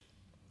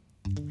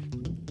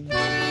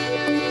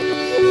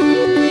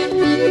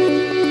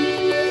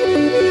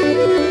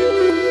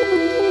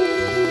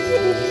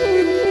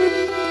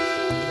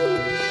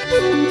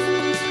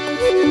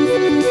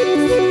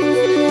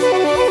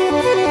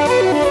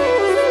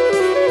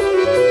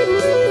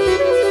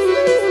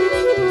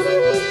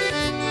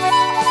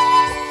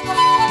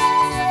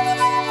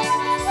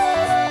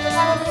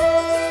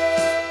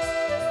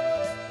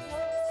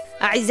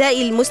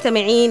أعزائي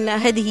المستمعين،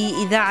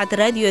 هذه إذاعة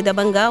راديو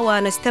دبنجا،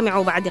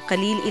 ونستمع بعد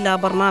قليل إلى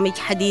برنامج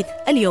حديث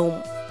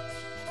اليوم.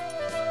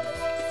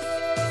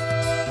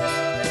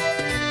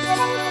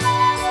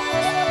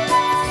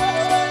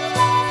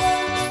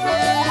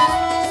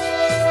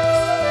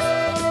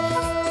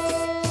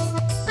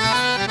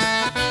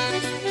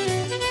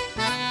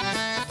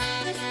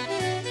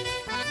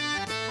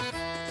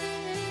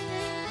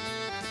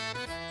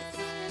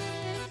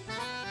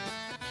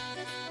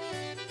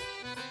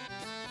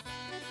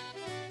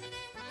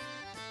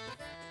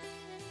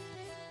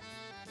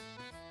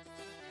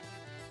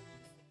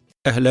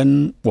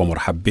 أهلا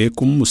ومرحب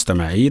بكم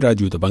مستمعي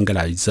راديو دبنجا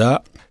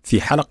الأعزاء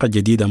في حلقة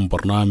جديدة من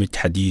برنامج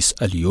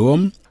حديث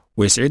اليوم.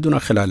 ويسعدنا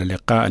خلال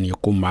اللقاء أن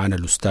يكون معنا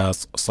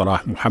الأستاذ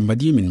صلاح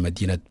محمدي من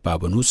مدينة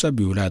بابنوسة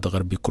بولاية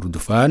غرب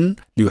كردفان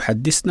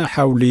ليحدثنا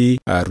حول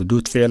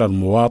ردود فعل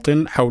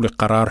المواطن حول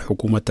قرار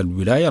حكومة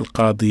الولاية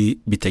القاضي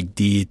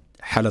بتجديد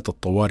حالة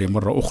الطوارئ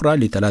مرة أخرى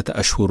ل3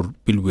 أشهر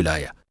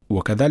بالولاية،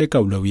 وكذلك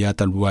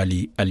أولويات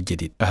الوالي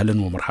الجديد.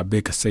 أهلا ومرحبا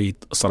بك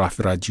السيد صلاح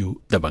في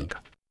راديو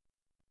دبنجا.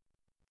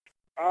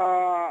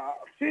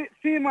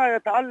 فيما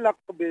يتعلق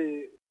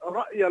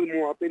برأي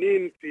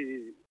المواطنين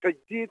في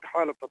تجديد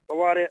حالة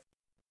الطوارئ،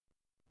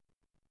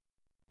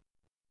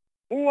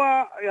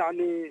 هو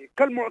يعني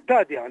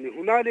كالمعتاد، يعني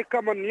هنالك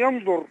من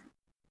ينظر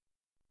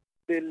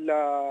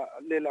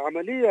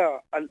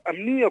للعملية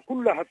الأمنية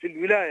كلها في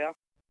الولاية،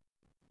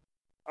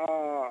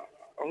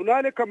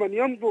 هنالك من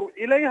ينظر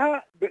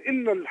إليها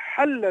بأن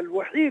الحل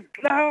الوحيد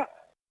لها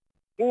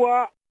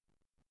هو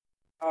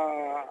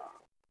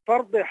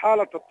فرض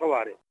حالة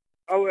الطوارئ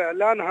أو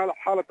إعلانها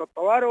حالة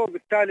الطوارئ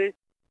وبالتالي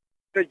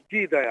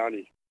تجديدها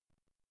يعني.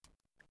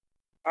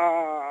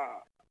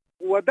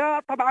 وده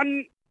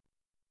طبعا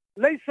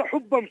ليس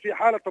حبا في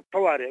حالة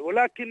الطوارئ،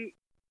 ولكن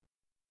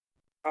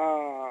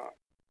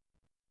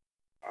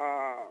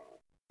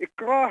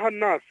إكراه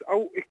الناس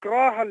أو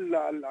إكراه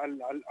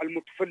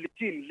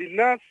المتفلتين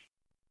للناس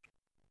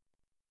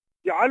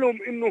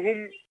يجعلهم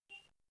إنهم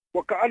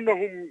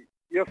وكأنهم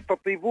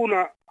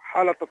يستطيبون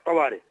حالة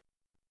الطوارئ.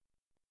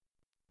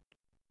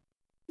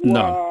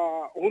 نعم.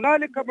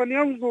 وهنالك من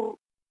ينظر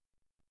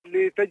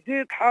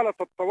لتجديد حالة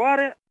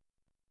الطوارئ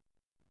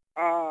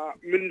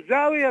من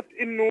زاوية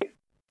إنه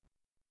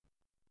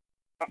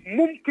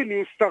ممكن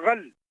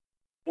يستغل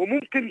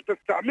وممكن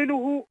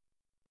تستعمله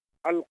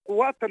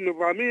القوات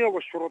النظامية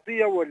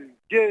والشرطية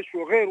والجيش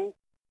وغيره،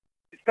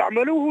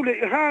 استعملوه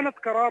لإهانة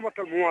كرامة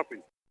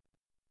المواطن،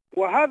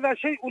 وهذا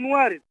شيء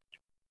وارد،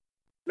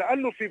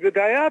 لأنه في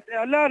بدايات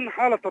إعلان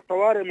حالة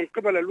الطوارئ من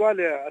قبل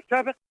الوالي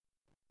السابق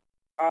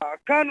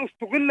كان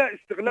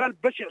استغلال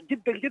بشع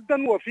جدا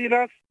جدا، وفي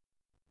ناس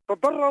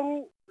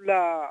تضرروا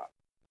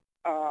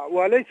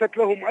وليست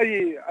لهم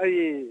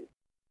أي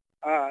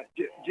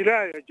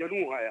جناية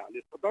جنوها،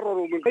 يعني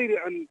تضرروا من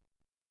غير أن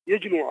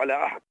يجنوا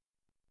على أحد.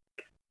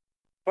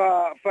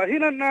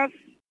 فهنا الناس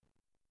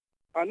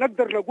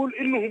نقدر نقول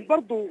إنهم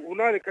برضو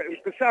هنالك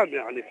انقسام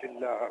يعني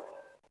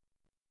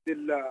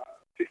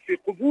في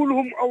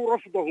قبولهم أو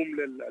رفضهم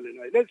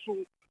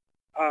ليسوا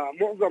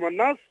معظم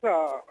الناس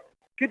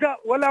كده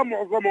ولا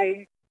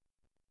معظمهم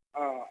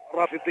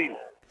رافضين.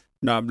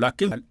 نعم،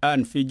 لكن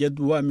الآن في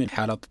جدوى من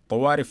حالة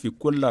الطوارئ في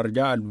كل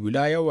أرجاء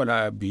الولاية،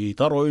 ولا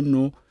بيضطروا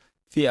إنه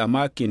في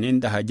أماكن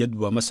عندها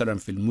جدوى مثلا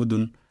في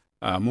المدن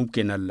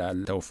ممكن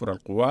توفر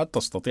القوات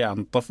تستطيع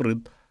أن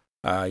تفرض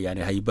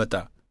يعني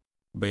هيبتها،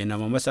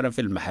 بينما مثلا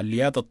في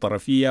المحليات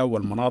الطرفية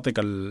والمناطق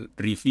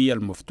الريفية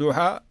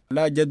المفتوحة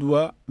لا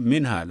جدوى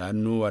منها،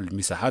 لأنه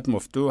المساحات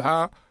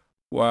مفتوحة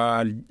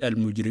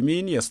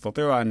والمجرمين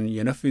يستطيعوا أن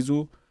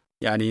ينفذوا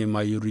يعني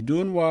ما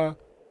يريدون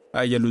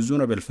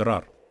ويلوزون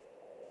بالفرار.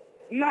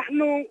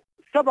 نحن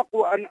سبق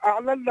وأن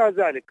أعلنا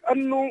ذلك،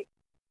 أنه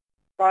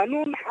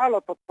قانون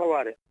حالة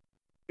الطوارئ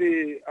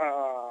في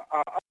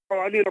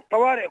قوانين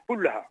الطوارئ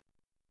كلها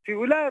في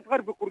ولاية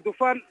غرب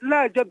كردفان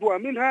لا جدوى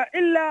منها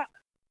إلا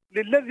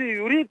للذي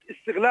يريد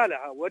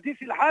استغلالها، ودي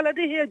في الحالة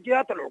دي هي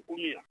الجهات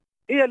الحكومية،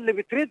 هي اللي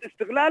بتريد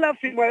استغلالها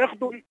فيما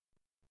يخدم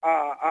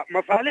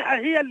مصالحها،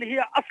 هي اللي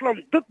هي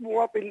أصلا ضد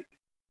مواطن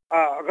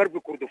غرب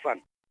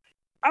كردفان.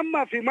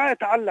 أما فيما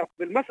يتعلق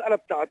بالمسألة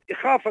بتاعت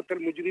إخافة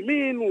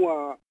المجرمين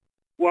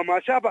وما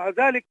شابه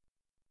ذلك،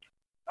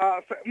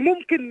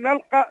 ممكن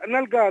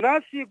نلقى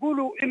ناس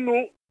يقولوا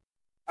إنه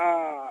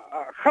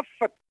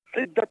خفت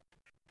حدة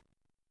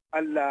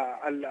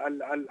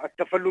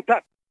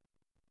التفلتات،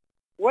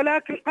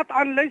 ولكن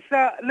قطعا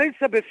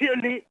ليس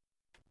بفعل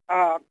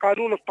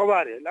قانون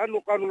الطوارئ، لأنه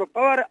قانون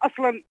الطوارئ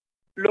أصلا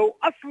لو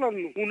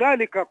أصلا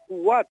هنالك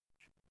قوات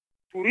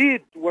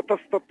تريد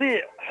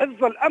وتستطيع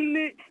حفظ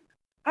الأمن،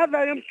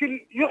 هذا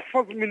يمكن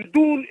يحفظ من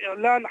دون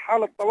إعلان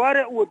حالة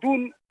طوارئ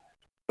ودون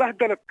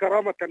بهدلة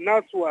كرامة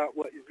الناس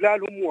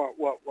وإذلالهم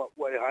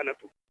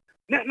وإهانتهم.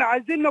 نحن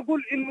عايزين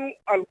نقول إنه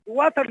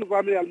القوات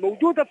النظامية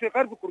الموجودة في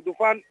غرب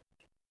كردفان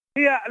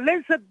هي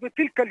ليست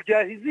بتلك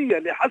الجاهزية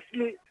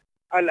لحسم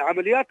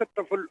عمليات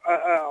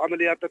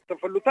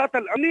التفلتات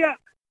الأمنية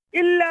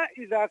إلا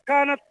إذا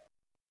كانت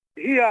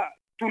هي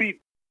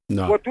تريد.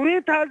 نعم.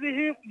 وتريد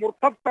هذه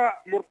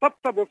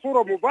مرتبطة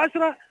بصورة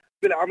مباشرة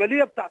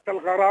بالعملية بتاعت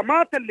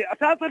الغرامات اللي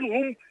أساسا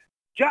هم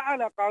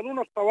جعل قانون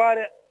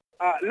الطوارئ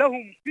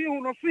لهم فيه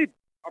نصيب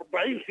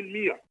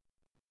 40%.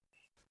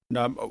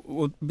 نعم.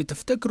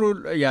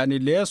 بتفتكروا يعني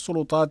ليه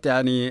السلطات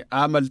يعني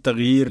عمل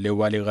تغيير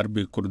لوالي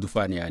غربي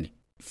كردفان؟ يعني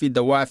في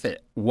دوافع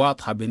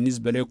واضحة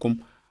بالنسبة لكم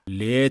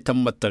ليه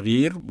تم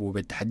التغيير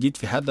وبالتحديد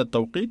في هذا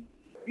التوقيت؟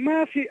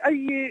 ما في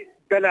أي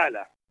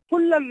دلالة.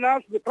 كل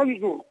الناس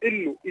بتنظر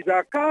إنه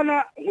إذا كان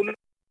هناك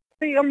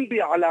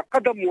يمضي على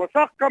قدم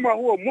وساق كما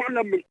هو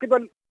معلن من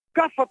قبل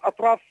كافة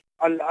أطراف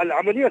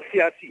العملية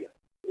السياسية،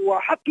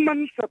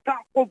 وحتما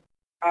ستعقب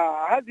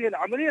هذه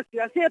العملية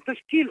السياسية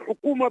تشكيل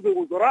حكومة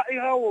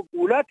بوزرائها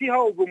وبولاتها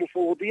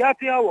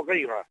وبمفوضياتها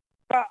وغيرها.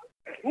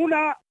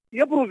 فهنا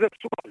يبرز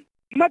السؤال: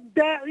 ما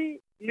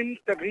الداعي من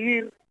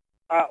تغيير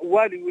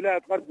والي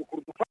ولاية غرب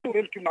كردفان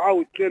ويمكن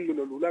معه 2 من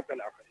الولاة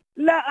الآخرين؟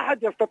 لا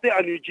أحد يستطيع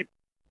أن يجيب.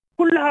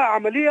 كلها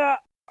عملية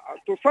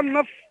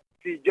تصنف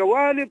في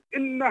جوانب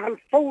إنها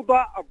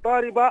الفوضى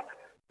الضاربة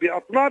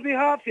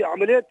بأطنابها في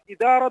عملية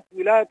إدارة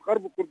ولاية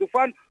غرب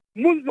كردفان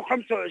منذ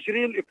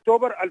 25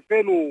 أكتوبر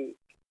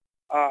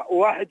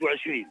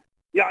 2021.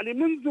 يعني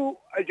منذ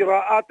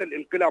إجراءات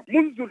الانقلاب،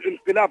 منذ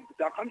الانقلاب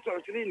بتاع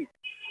 25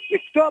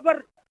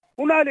 أكتوبر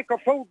هنالك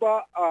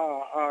فوضى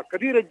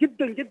كبيرة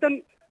جدا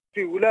جدا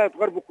في ولاية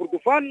غرب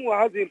كردفان،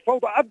 وهذه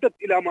الفوضى أدت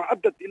إلى ما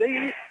أدت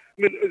إليه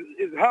من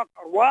إزهاق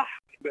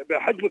أرواح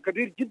بحجم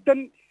كبير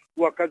جدا،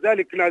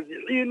 وكذلك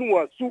نازحين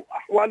وسوء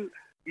أحوال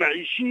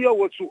معيشية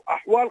وسوء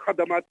أحوال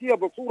خدماتية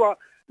بصورة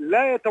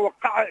لا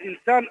يتوقعها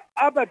إنسان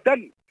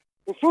أبدا،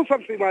 خصوصا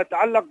فيما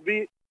يتعلق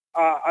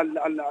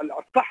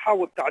بالصحة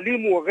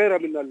والتعليم وغيرها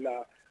من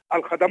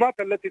الخدمات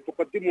التي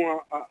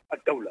تقدمها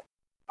الدولة.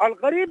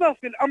 الغريبة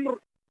في الأمر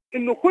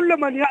أنه كل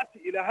من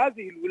يأتي إلى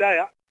هذه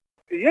الولاية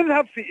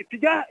يذهب في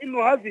اتجاه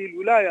أنه هذه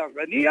الولاية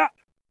غنية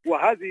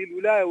وهذه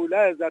الولاية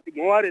ولاية ذات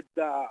موارد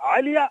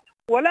عالية،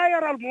 ولا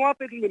يرى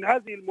المواطن من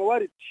هذه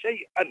الموارد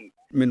شيئا.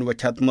 من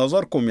وجهة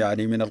نظركم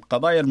يعني من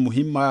القضايا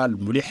المهمة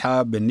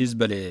الملحة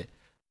بالنسبة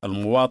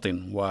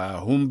للمواطن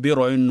وهم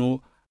بيروا أنه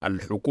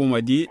الحكومة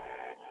دي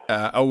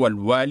أو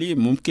الوالي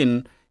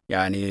ممكن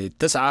يعني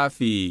تسعى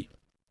في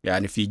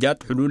يعني في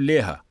إيجاد حلول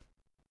لها.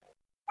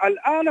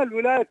 الآن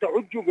الولاية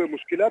تعج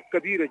بمشكلات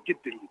كبيرة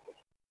جدا جدا،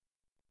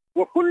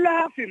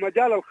 وكلها في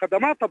مجال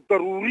الخدمات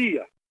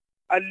الضرورية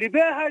اللي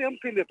بها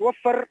يمكن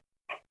يتوفر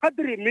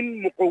قدر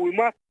من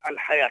مقومات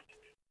الحياة.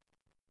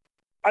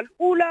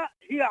 الأولى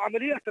هي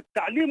عملية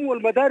التعليم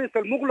والمدارس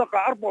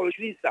المغلقة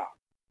 24 ساعة.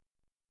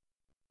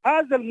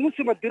 هذا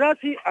الموسم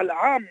الدراسي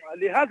العام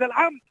لهذا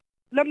العام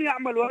لم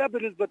يعمل ولا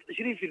بنسبة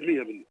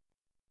 20% منه.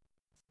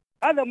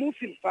 هذا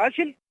موسم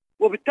فاشل،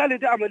 وبالتالي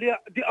دي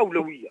عملية دي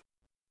أولوية.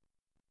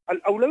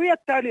 الأولوية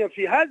الثانية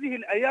في هذه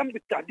الأيام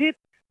بالتحديد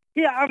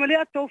هي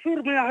عمليات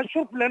توفير مياه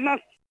الشرب للناس.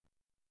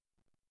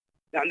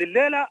 يعني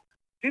الليلة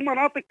في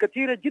مناطق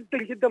كثيرة جدا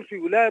جدا في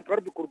ولاية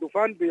غرب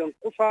كردفان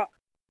بينقصها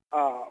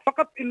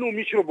فقط إنهم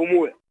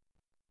يشربوا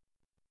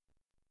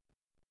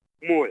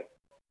موية.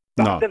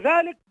 بعد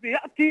ذلك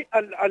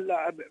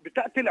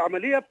بتأتي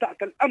العملية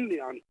بتاعت الأمن.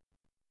 يعني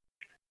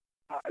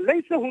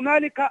ليس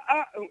هنالك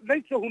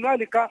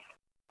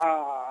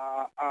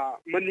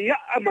من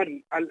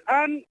يأمن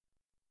الآن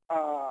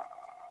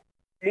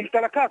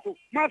ممتلكاته.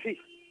 ما في،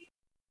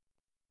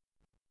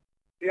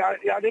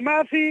 يعني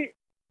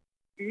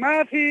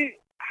ما في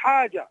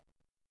حاجة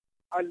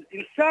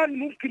الإنسان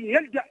ممكن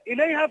يلجأ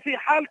إليها في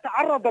حال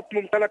تعرضت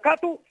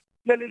ممتلكاته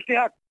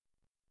للانتهاك.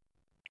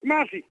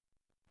 ما في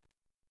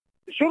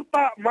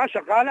شرطة ما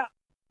شغالة،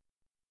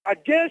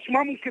 الجيش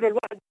ما ممكن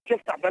الواحد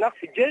يفتح بلاغ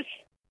في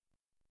الجيش،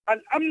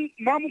 الأمن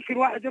ما ممكن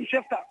واحد يمشي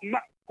يفتح،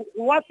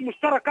 قوات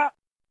مشتركة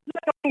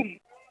لا تقوم.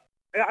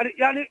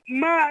 يعني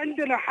ما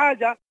عندنا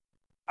حاجة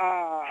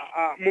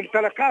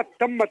ممتلكات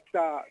تمت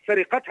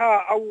سرقتها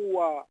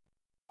أو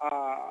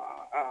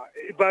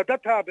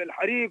إبادتها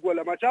بالحريق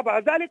ولا ما شابه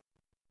ذلك.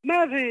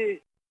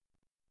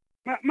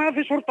 ما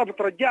في شرطة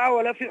بترجعها،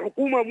 ولا في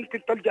حكومة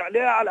ممكن تلجأ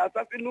لها على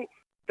أساس إنه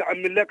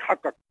تعمل لك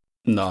حقك.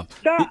 نعم.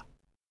 ده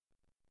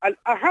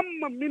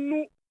الأهم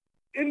منه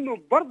إنه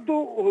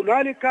برضو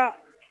هنالك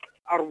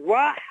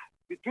أرواح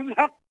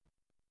بتزهق،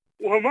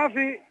 وما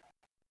في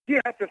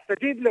جهة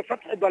تستجيب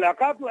لفتح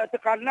بلاغات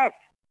واعتقال ناس.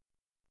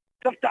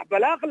 تفتح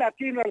بلاغ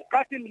لكن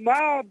القاتل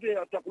ما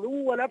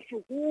بيعتقلوه ولا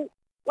بيشوفوه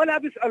ولا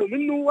بيسألوا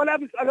منه ولا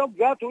بيسألوا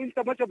ذاته انت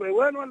مشى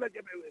بوين ولا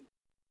جا بوين.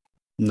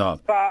 نعم.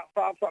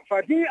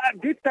 فدي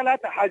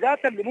الثلاثة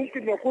حاجات اللي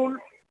ممكن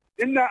نقول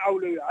إنها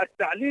أولوية: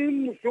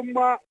 التعليم،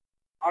 ثم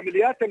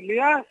عمليات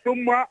المياه،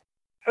 ثم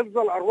حفظ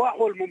الأرواح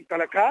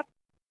والممتلكات.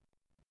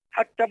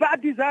 حتى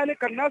بعد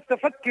ذلك الناس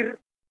تفكر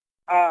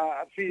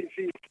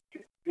في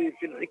في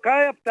في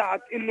الحكاية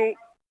بتاعت إنه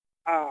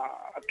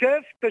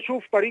كيف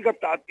تشوف طريقة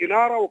بتاعت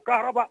إنارة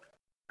وكهرباء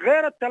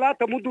غير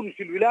الثلاثة مدن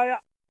في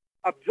الولاية: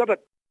 أبزبد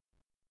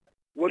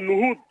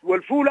والنهود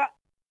والفولة.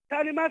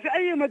 ثاني ما في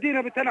أي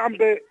مدينة بتنعم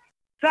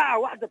بساعة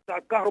واحدة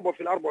بتاعت كهرباء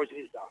في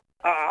 24 ساعة.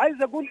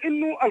 عايز أقول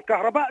إنه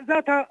الكهرباء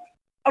ذاتها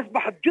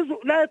أصبحت جزء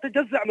لا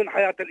يتجزأ من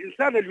حياة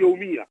الإنسان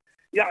اليومية.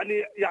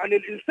 يعني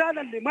الإنسان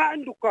اللي ما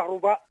عنده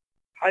كهرباء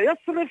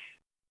حيصرف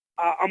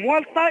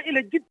أموال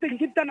طائلة جدا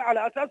جدا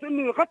على أساس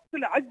أنه يغطي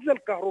العجز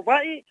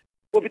الكهربائي،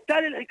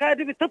 وبالتالي الحكاية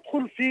دي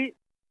بتدخل في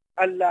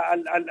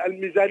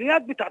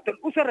الميزانيات بتاعت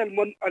الأسر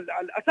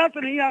الأساس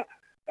اللي هي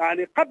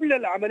يعني قبل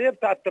العملية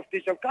بتاعت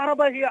تفتيش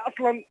الكهرباء هي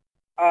أصلا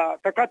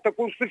تكاد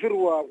تكون صفر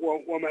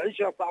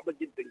ومعيشة صعبة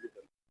جدا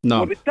جدا.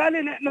 نعم.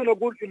 وبالتالي نحن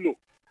نقول إنه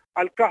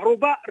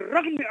الكهرباء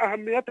رغم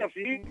أهميتها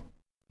في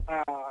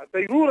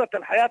ديرورة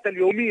الحياة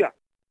اليومية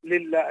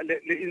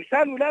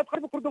للإنسان ولاية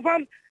غرب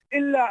كردفان،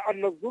 إلا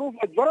أن الظروف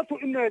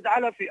أجبرته إنه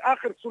يجعلها في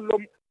آخر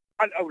سلم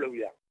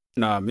الأولويات.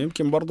 نعم،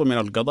 يمكن برضو من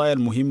القضايا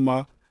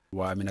المهمة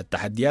ومن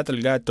التحديات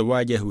اللي قاعد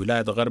تواجه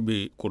ولاية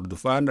غرب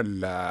كردفان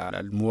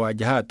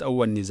المواجهات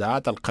أو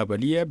النزاعات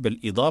القبلية،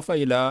 بالإضافة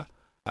إلى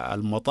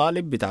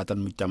المطالب بتاعت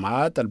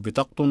المجتمعات اللي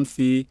بتقطن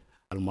في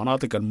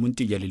المناطق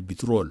المنتجة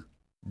للبترول.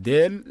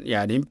 ديل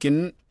يعني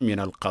يمكن من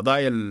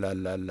القضايا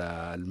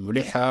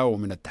الملحة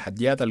ومن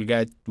التحديات اللي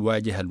قاعد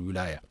تواجه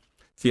الولاية.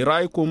 في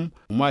رأيكم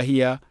ما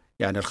هي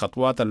يعني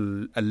الخطوات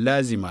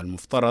اللازمة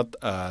المفترض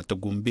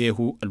تقوم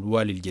به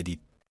الوالي الجديد؟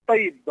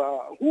 طيب،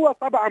 هو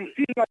طبعا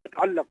فيما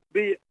يتعلق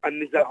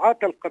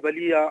بالنزاعات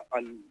القبلية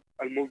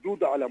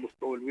الموجودة على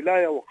مستوى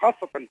الولاية،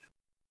 وخاصة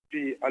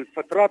في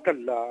الفترات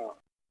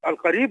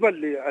القريبة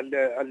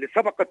اللي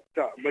سبقت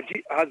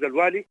مجيء هذا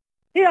الوالي،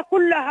 هي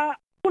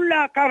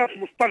كلها كانت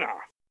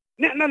مصطنعة.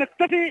 نحن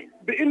نكتفي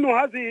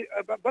بأنه هذه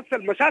بس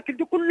المشاكل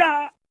دي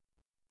كلها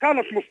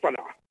كانت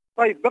مصطنعة.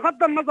 طيب،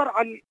 بغض النظر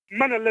عن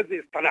من الذي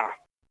اصطنعها،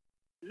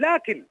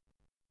 لكن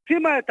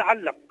فيما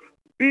يتعلق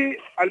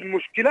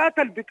بالمشكلات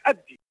اللي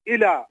بتؤدي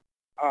إلى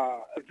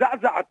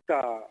زعزعة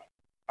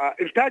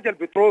إنتاج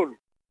البترول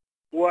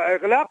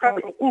وإغلاق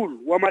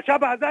الحقول وما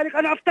شابه ذلك،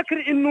 أنا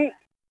أفتكر إنه،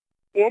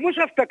 ومش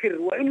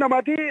أفتكر وإنما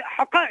دي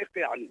حقائق،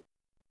 يعني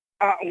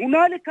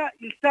هنالك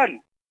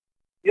إنسان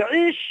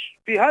يعيش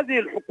في هذه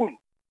الحقول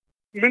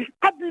من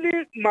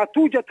قبل ما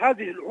توجد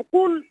هذه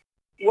الحقول،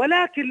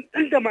 ولكن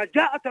عندما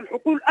جاءت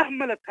الحقول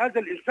أهملت هذا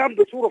الإنسان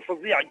بصورة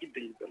فظيعة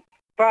جدا جدا،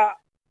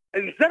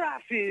 فانزرع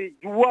في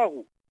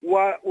جواه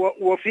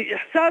وفي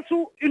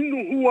إحساسه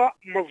إنه هو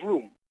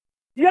مظلوم.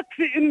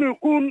 يكفي إنه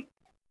يكون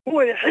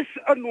هو يحس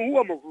أنه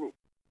هو مظلوم،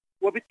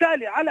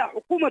 وبالتالي على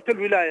حكومة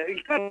الولاية إن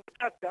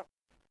كانت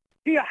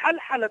هي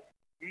حلحلة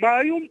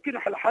ما يمكن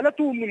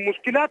حلحلته من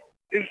مشكلات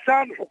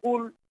إنسان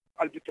حقول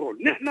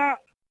البترول. نحن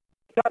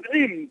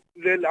تابعين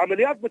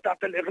للعمليات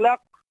بتاعت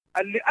الإغلاق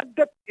اللي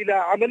أدت إلى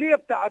عملية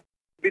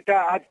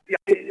بتاعت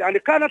يعني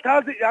كانت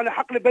هذه يعني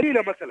حقل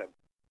بريلة مثلا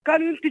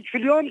كان ينتج في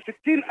اليوم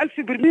 60,000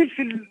 برميل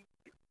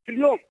في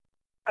اليوم.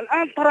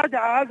 الآن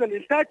تراجع هذا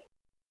الإنتاج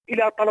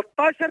إلى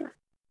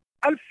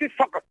 13,000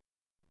 فقط.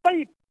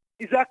 طيب،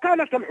 إذا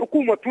كانت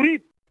الحكومة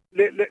تريد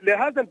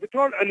لهذا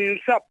البترول أن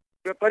ينساب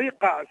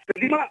بطريقة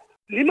سليمة،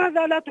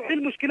 لماذا لا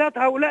تحل مشكلات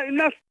هؤلاء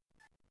الناس؟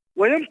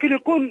 ويمكن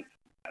يكون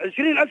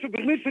 20,000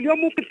 برميل في اليوم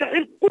ممكن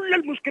تحل كل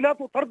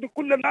المشكلات وترضي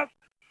كل الناس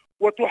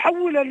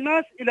وتحول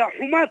الناس إلى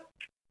حماة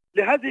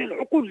لهذه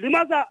الحقول.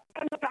 لماذا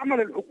لا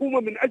تعمل الحكومة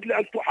من أجل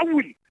أن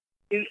تحول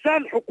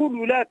إنسان حقول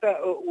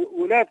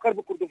ولاية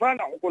غرب كردفان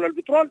أو حقول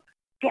البترول،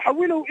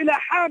 تحوله إلى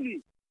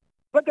حامي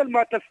بدل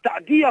ما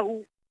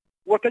تستعديه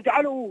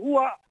وتجعله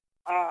هو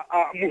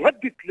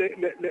مهدد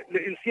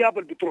لانسياب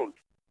البترول؟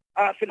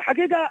 في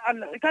الحقيقة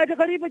الحكاية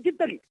غريبة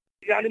جدا،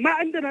 يعني ما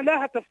عندنا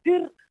لها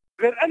تفسير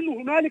غير أن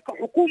هنالك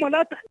حكومة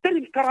لا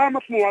تحترم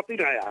كرامة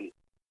مواطنها يعني.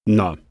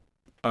 نعم.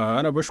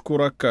 أنا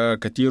بشكرك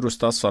كثير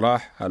أستاذ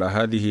صلاح على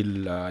هذه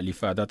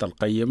الإفادات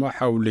القيمة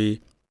حول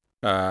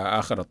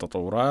آخر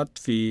التطورات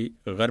في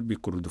غرب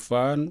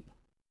كردفان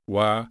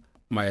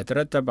وما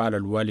يترتب على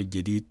الوالي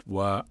الجديد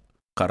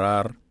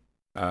وقرار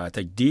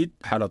تجديد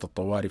حالة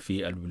الطوارئ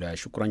في الولاية.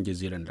 شكرا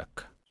جزيلا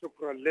لك.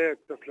 شكرا لك،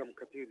 تسلم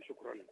كثير، شكرا.